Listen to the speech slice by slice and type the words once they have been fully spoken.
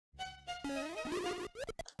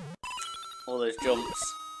All those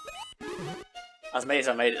jumps. That's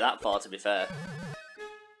amazing I made it that far, to be fair.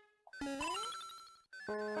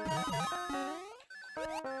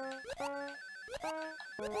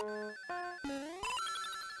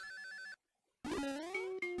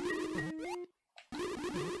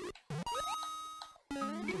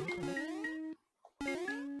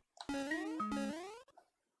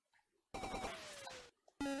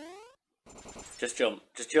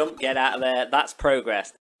 Just jump, get out of there. That's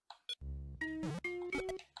progress.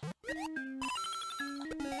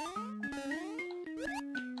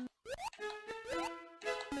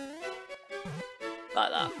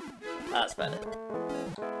 Like that. That's better.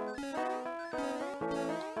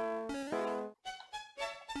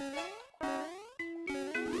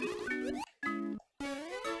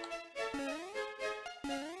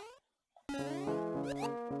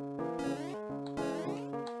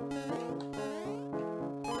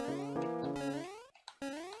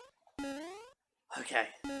 Okay.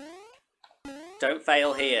 Don't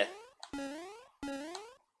fail here.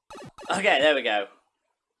 Okay, there we go.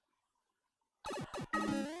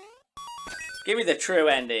 Give me the true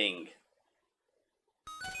ending.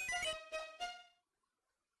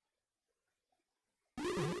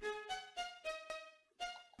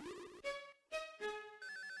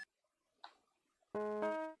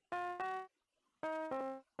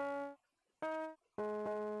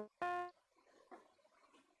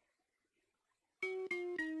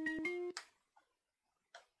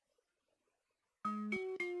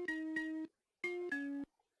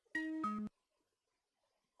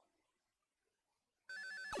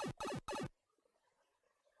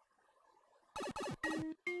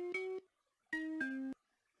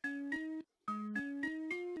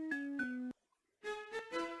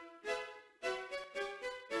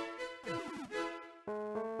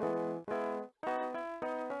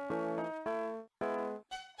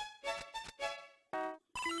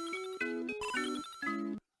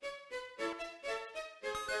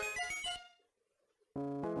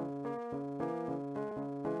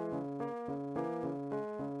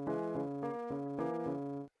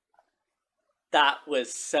 That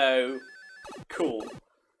was so cool.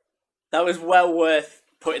 That was well worth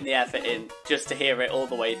putting the effort in just to hear it all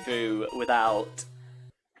the way through without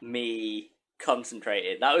me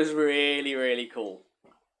concentrating. That was really, really cool.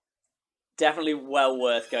 Definitely well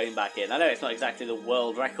worth going back in. I know it's not exactly the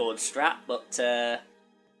world record strat, but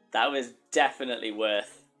that was definitely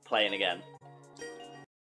worth playing again.